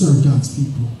and to serve God's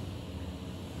people.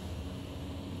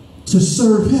 To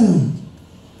serve him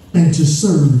and to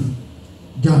serve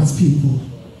God's people.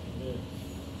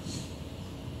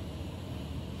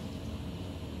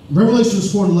 Revelation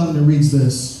 4:11, it reads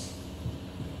this: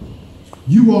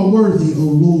 you are worthy, O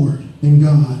Lord and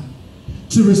God,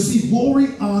 to receive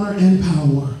glory, honor, and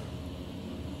power,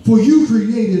 for you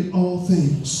created all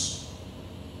things,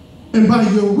 and by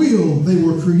your will they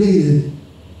were created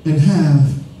and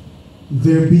have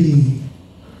their being.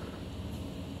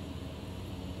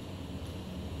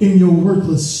 In your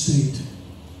worthless state,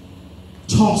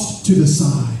 tossed to the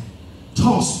side,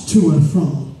 tossed to and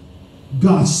from,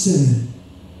 God said,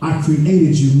 I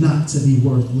created you not to be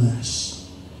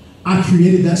worthless. I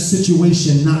created that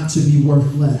situation not to be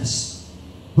worthless,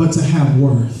 but to have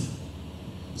worth.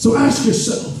 So ask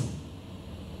yourself,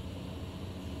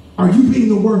 are you being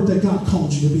the worth that God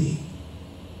called you to be?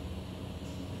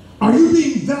 Are you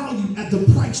being valued at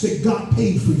the price that God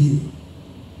paid for you?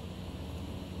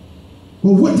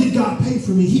 Well, what did God pay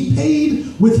for me? He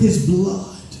paid with his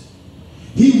blood.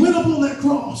 He went up on that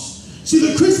cross. See,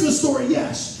 the Christmas story,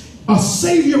 yes, a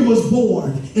Savior was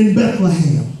born in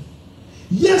Bethlehem.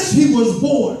 Yes, he was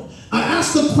born. I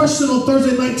asked the question on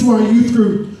Thursday night to our youth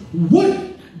group,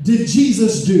 what did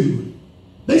Jesus do?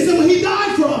 They said, well, he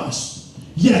died for us.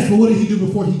 Yes, but what did he do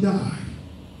before he died?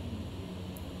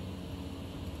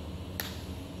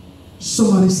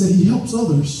 Somebody said he helps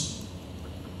others.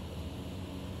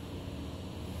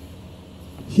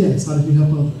 Yes, how did he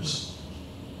help others?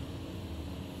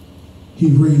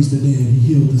 He raised the dead. He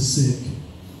healed the sick.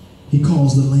 He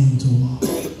caused the lame to walk.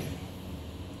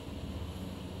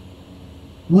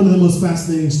 One of the most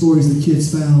fascinating stories the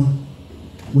kids found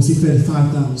was he fed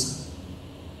 5,000.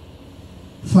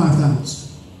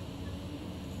 5,000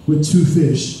 with 2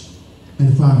 fish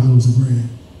and 5 loaves of bread.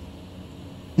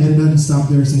 And then stopped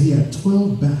there and said he had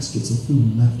 12 baskets of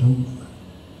food left over.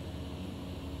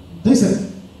 They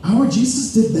said, our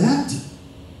Jesus did that?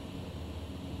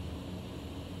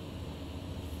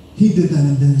 He did that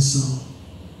and then some.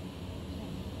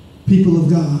 People of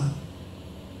God,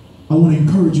 I want to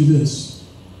encourage you this.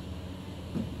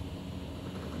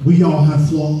 We all have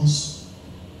flaws.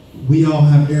 We all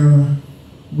have error.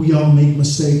 We all make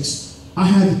mistakes. I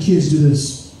had the kids do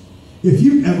this. If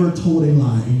you've ever told a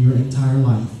lie in your entire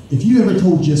life, if you ever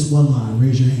told just one lie,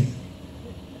 raise your hand.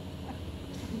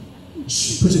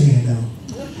 Shh, put your hand down.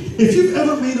 If you've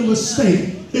ever made a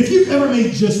mistake, if you've ever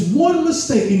made just one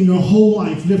mistake in your whole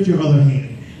life, lift your other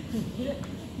hand.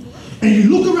 And you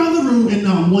look around the room and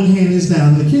now one hand is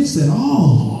down. The kid said,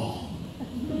 oh.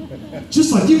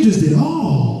 Just like you just did,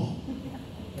 oh.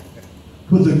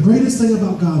 But the greatest thing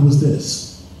about God was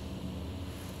this.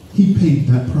 He paid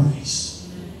that price.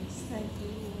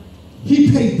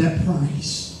 He paid that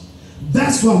price.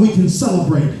 That's why we can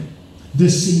celebrate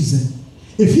this season.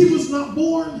 If he was not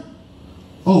born,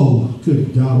 oh,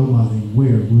 good God Almighty,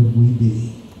 where would we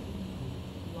be?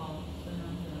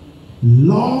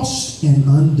 Lost and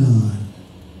undone.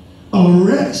 A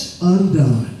wretch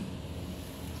undone.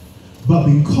 But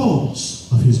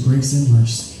because of his grace and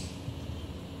mercy,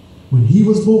 when he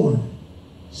was born,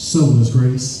 so was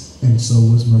grace and so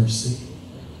was mercy.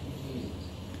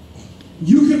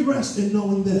 You can rest in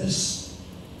knowing this.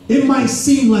 It might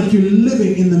seem like you're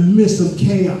living in the midst of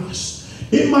chaos.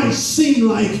 It might seem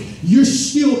like you're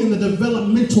still in the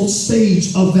developmental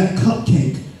stage of that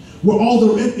cupcake where all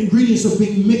the ingredients are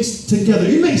being mixed together.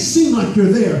 It may seem like you're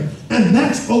there, and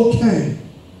that's okay.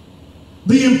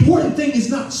 The important thing is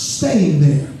not staying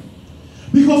there.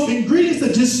 Because ingredients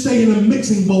that just stay in a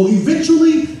mixing bowl,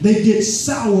 eventually they get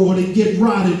sour or they get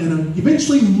rotted, and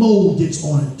eventually mold gets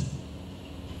on it.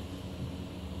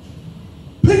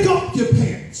 Pick up your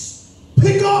pants.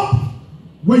 Pick up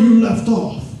where you left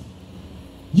off.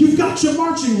 You've got your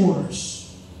marching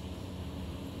orders.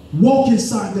 Walk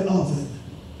inside the oven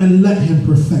and let him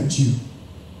perfect you.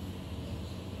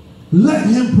 Let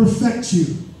him perfect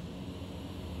you.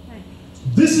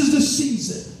 This is the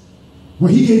season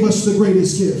where he gave us the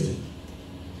greatest gift.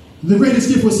 The greatest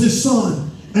gift was his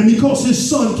son. And because his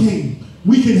son came,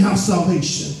 we can have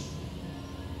salvation.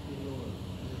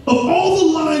 Of all the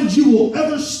lines you will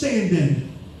ever stand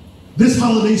in this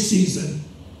holiday season,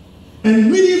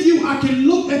 and many of you, I can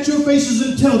look at your faces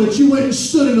and tell that you went and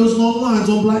stood in those long lines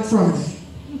on Black Friday.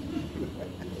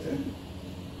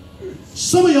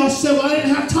 Some of y'all said, well, I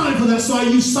didn't have time for that, so I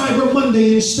used Cyber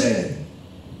Monday instead.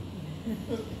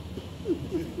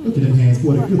 Look at them hands,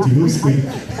 boy, they're good to you.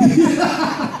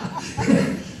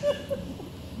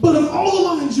 But of all the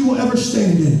lines you will ever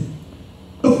stand in,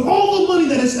 of all the money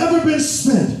that has ever been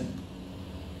spent,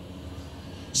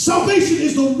 salvation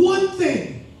is the one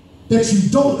thing that you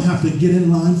don't have to get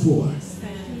in line for.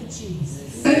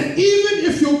 And even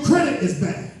if your credit is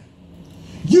bad,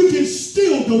 you can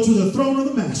still go to the throne of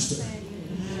the Master.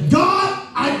 God,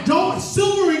 I don't,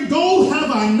 silver and gold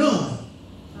have I none.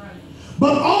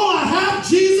 But all I have,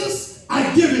 Jesus,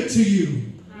 I give it to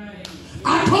you.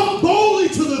 I come boldly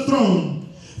to the throne.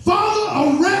 Father,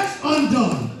 a wretch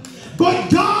undone. But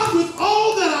God, with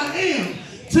all that I am,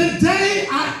 today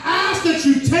I ask that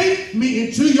you take me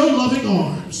into your loving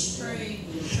arms.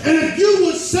 And if you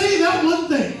would say that one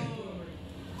thing,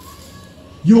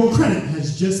 your credit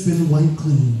has just been wiped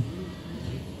clean.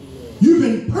 You've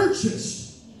been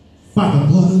purchased by the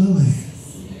blood of the Lamb.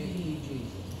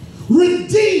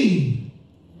 Redeemed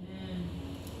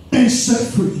and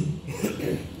set free.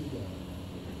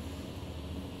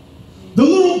 The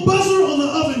little buzzer on the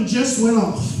oven just went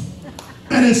off.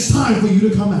 And it's time for you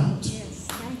to come out. Yes,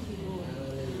 thank you, Lord.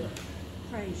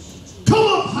 Praise you, Jesus. Come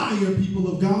up higher, people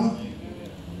of God.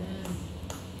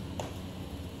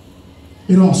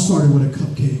 It all started with a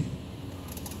cupcake.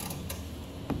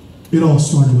 It all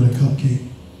started with a cupcake.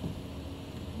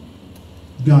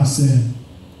 God said,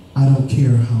 I don't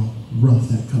care how rough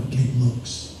that cupcake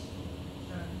looks.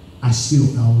 I still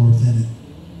found worth in it.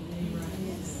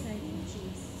 Yes, thank you,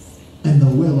 Jesus. And the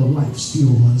well of life still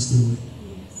runs through it.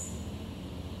 Yes.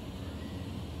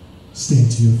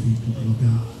 Stand to your feet, people of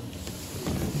God.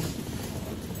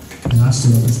 And I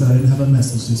still said I didn't have a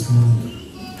message this morning.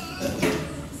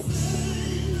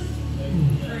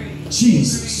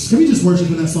 Jesus. Can we just worship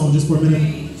in that song just for a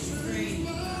minute?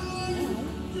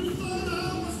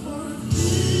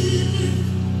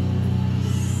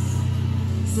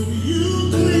 So you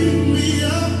clean me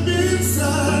up.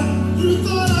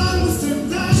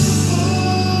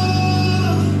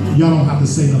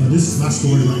 say nothing. This is my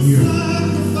story right here.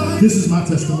 This is my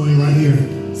testimony right here.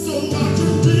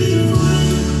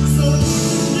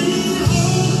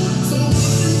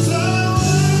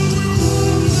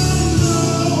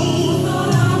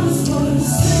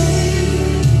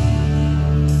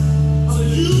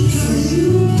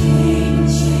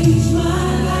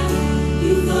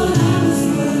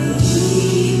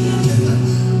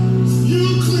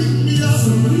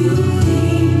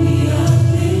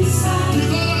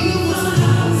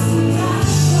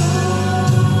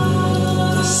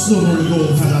 Silver and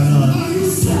gold had I none,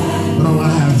 but all I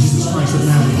have is Jesus Christ of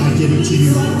Nazareth. I give it to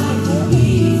you.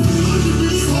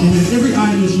 And then every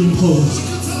eye in this room closed.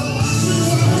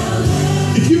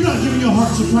 If you're not giving your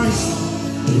heart to Christ,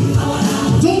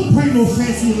 don't pray no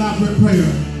fancy elaborate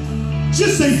prayer.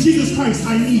 Just say, Jesus Christ,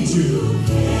 I need you.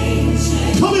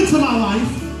 Come into my life.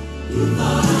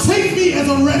 Take me as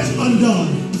a wretch undone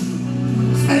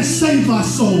and save my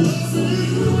soul.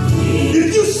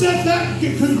 If you said that,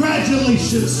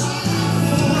 congratulations.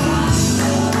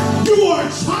 You are a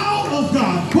child of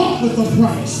God, bought with a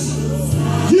price.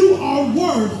 You are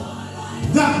worth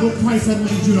that what Christ had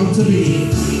made you to be.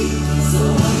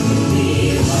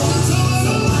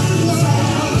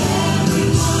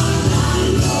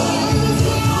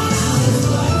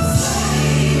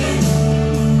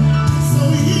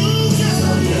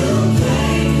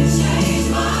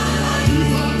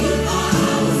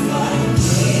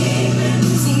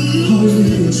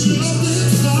 Hallelujah, Jesus.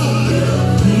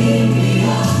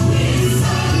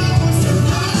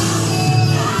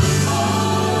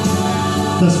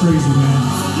 That's crazy, man.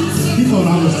 He thought I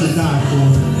was to die for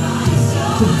him.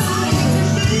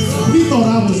 He thought I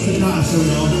was to die for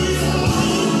y'all.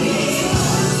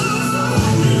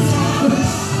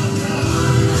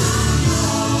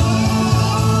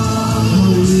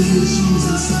 Hallelujah,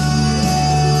 Jesus.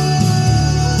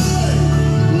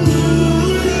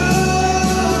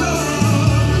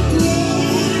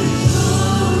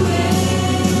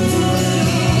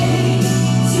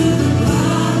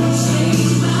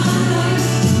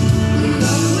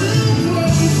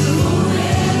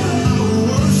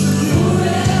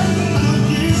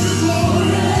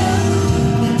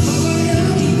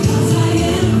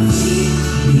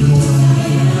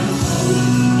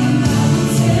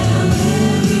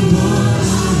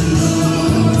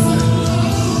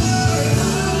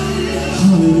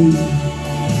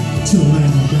 To the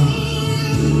Lamb of God.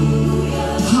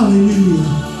 Hallelujah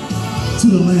to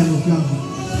the Lamb of God.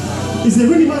 Is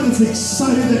there anybody that's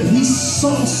excited that he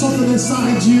saw something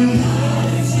inside you?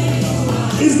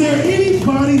 Is there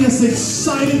anybody that's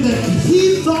excited that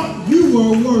he thought you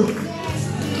were worth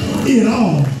it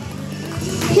all?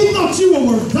 He thought you were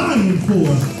worth dying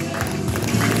for.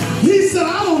 He said,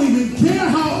 I don't even care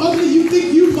how ugly you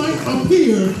think you might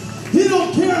appear. He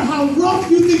don't care how rough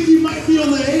you think you might be on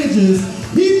the edges.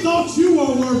 He thought you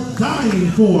were worth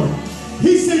dying for.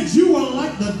 He said you were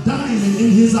like the diamond in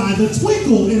his eye, the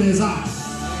twinkle in his eye.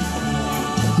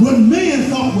 What man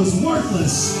thought was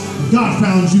worthless, God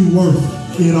found you worth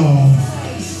it all.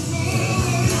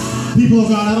 People of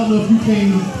God, I don't know if you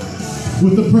came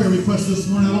with a prayer request this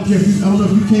morning. I don't know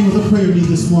if you came with a prayer need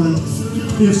this morning.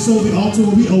 If so, the altar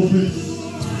will be open.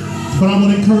 But I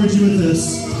want to encourage you with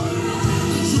this.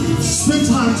 Spend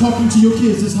time talking to your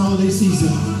kids this holiday season.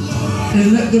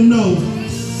 And let them know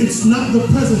it's not the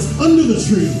presents under the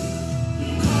tree,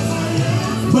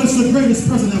 but it's the greatest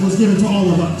present that was given to all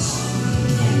of us.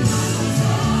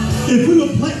 If we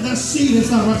would plant that seed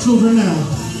inside of our children now,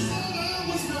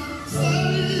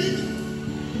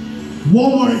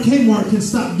 Walmart and Kmart can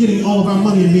stop getting all of our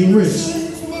money and being rich.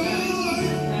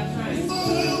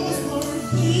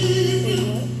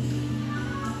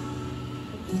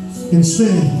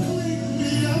 Instead,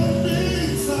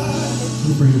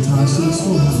 we bring the tithes to the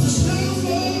storehouse.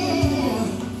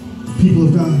 People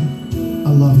of God, I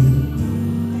love you.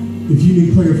 If you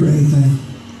need prayer for anything,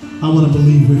 I want to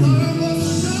believe with you.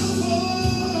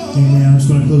 Amen. I'm just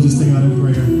going to close this thing out in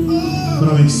prayer. But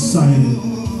I'm excited.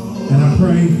 And I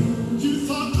pray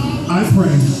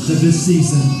that this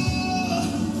season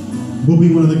will be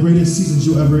one of the greatest seasons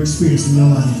you'll ever experience in your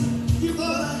life.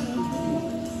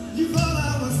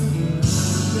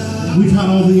 We've had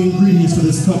all the ingredients for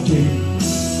this cupcake.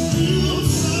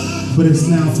 But it's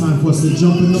now time for us to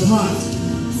jump in the pot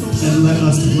and let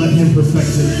him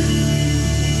perfect it.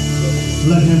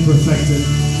 Let him perfect it.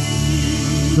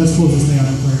 Let's close this thing out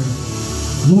in prayer.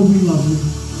 Lord, we love you.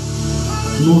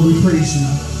 Lord, we praise you.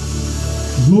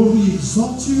 Lord, we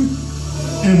exalt you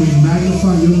and we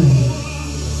magnify your name.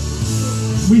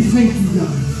 We thank you,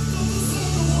 God.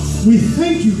 We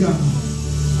thank you, God.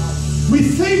 We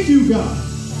thank you, God,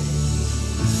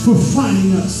 for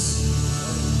finding us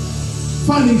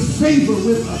finding favor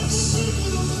with us.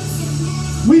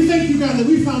 We thank you, God, that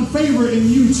we found favor in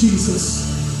you, Jesus.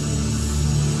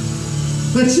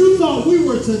 That you thought we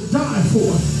were to die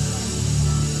for.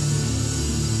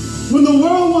 When the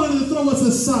world wanted to throw us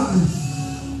aside,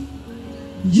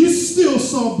 you still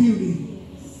saw beauty.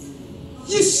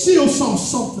 You still saw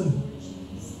something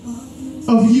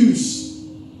of use.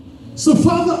 So,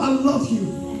 Father, I love you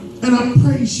and I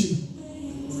praise you.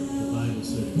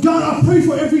 God, I pray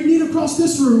for every need across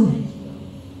this room.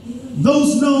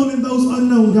 Those known and those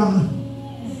unknown, God.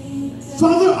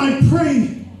 Father, I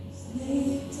pray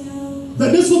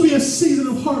that this will be a season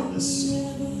of harvest.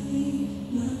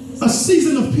 A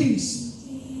season of peace.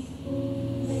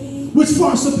 Which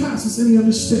far surpasses any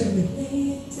understanding.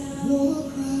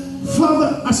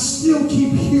 Father, I still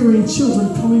keep hearing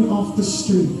children coming off the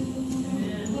street.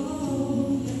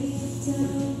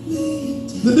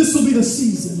 That this will be the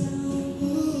season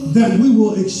that we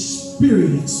will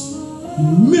experience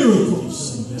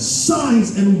miracles,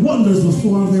 signs, and wonders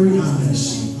before our very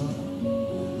eyes.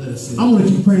 I'm going to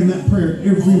keep praying that prayer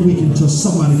every week until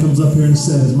somebody comes up here and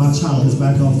says, my child is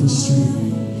back off the street.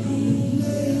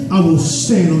 I will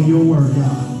stand on your word,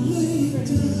 God.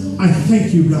 I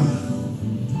thank you, God,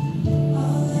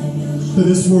 that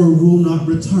this word will not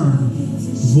return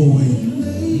void.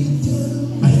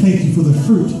 I thank you for the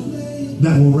fruit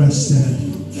that will rest in it.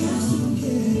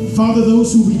 Father,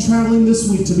 those who will be traveling this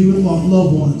week to be with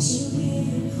loved ones,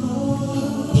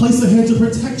 place a hedge of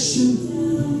protection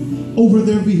over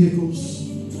their vehicles.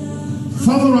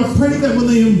 Father, I pray that when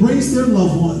they embrace their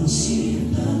loved ones,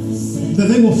 that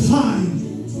they will find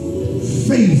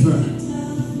favor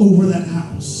over that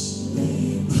house.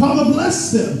 Father,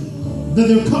 bless them, that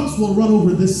their cups will run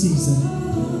over this season.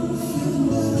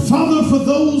 Father, for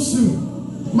those who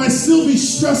might still be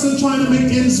stressed and trying to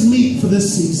make ends meet for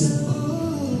this season,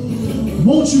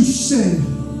 won't you send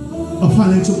a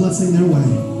financial blessing their way?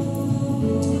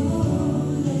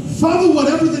 Father,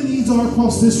 whatever the needs are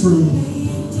across this room,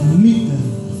 meet them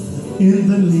in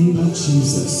the name of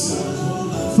Jesus.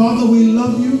 Father, we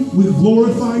love you, we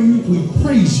glorify you, we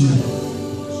praise you,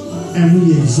 and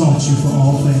we exalt you for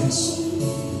all things.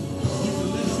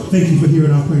 Thank you for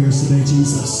hearing our prayers today,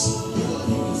 Jesus.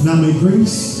 Now may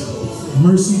grace,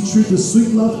 mercy, truth, the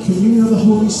sweet love, communion of the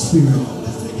Holy Spirit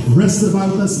rest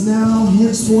about us now,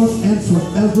 henceforth, and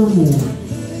forevermore.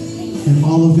 And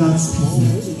all of God's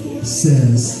people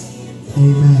says,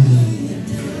 amen.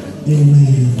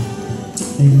 Amen.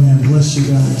 Amen. Bless you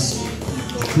guys.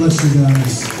 Bless you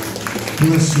guys.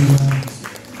 Bless you guys.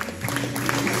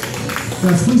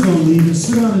 Guys, please don't leave. Just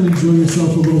sit down and enjoy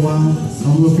yourself for a little while.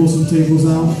 I'm going to pull some tables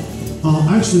out.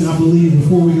 Actually, I believe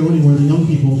before we go anywhere, the young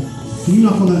people, can you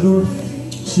knock on that door?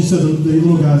 She said the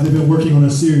little guys, they've been working on a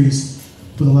series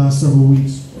for the last several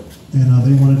weeks. And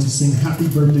they wanted to sing Happy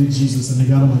Birthday Jesus, and they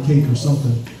got them a cake or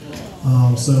something.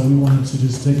 So we wanted to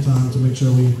just take time to make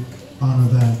sure we honor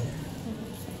that.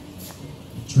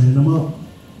 Training them up.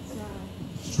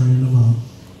 Training them up.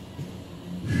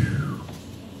 Whew.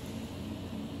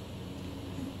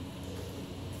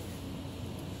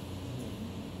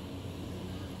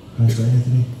 Pastor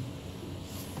Anthony,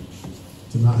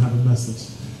 to not have a message.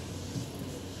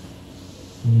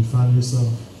 When you find yourself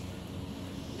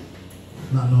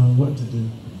not knowing what to do,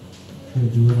 he'll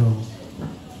do it all.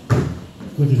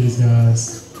 Look at these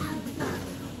guys.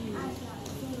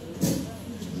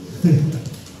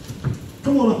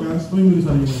 Come on up, guys. Let me move this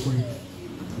out of your way for you.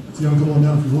 So y'all come on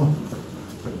down if you want.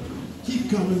 Keep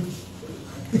coming.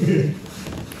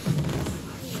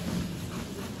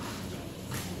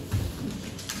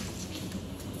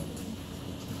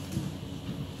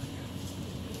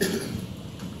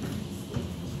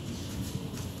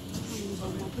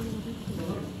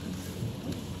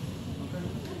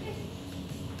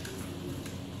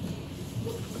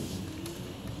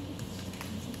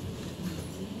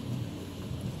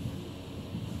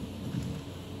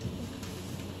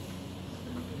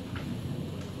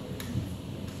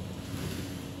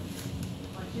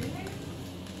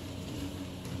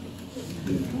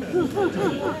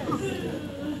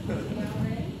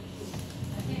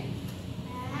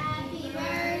 Happy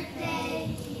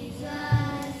birthday,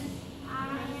 Jesus.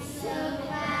 I'm so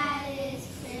glad it's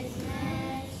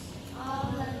Christmas. All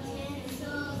the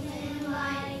tinsels and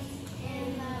lights and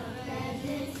the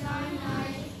presents are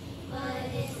nice, but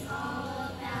it's all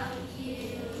about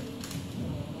you.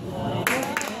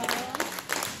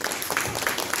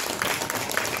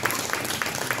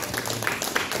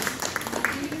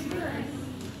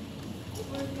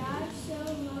 For God so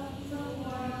loved the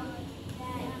world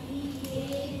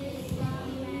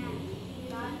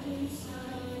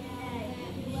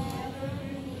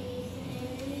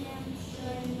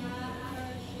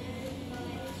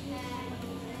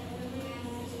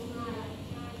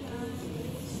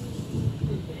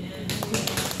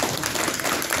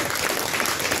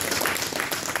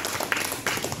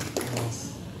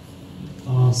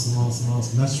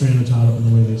Let's train a child up in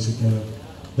the way they should go.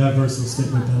 That verse will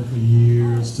stick with them for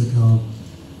years to come.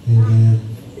 Amen.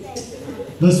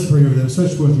 Let's pray over them.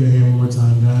 Stretch forth your hand one more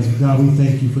time, guys. God, we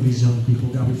thank you for these young people.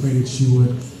 God, we pray that you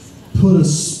would put a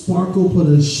sparkle, put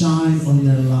a shine on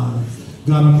their lives.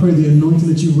 God, I pray the anointing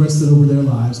that you've rested over their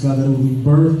lives, God, that it will be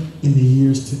birthed in the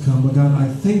years to come. But God, I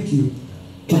thank you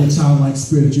for the childlike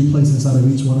spirit that you place inside of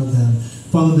each one of them.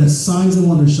 Father, that signs and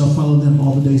wonders shall follow them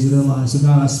all the days of their lives. So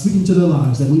God, I speak into their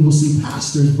lives that we will see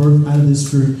pastors birthed out of this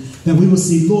group, that we will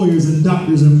see lawyers and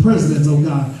doctors and presidents, oh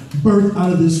God, birthed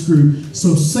out of this group.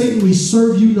 So Satan, we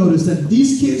serve you notice that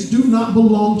these kids do not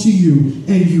belong to you,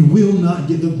 and you will not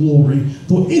get the glory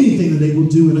for anything that they will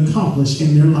do and accomplish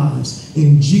in their lives.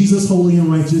 In Jesus' holy and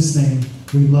righteous name,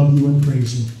 we love you and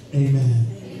praise you. Amen.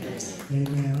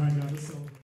 Amen. All right, God.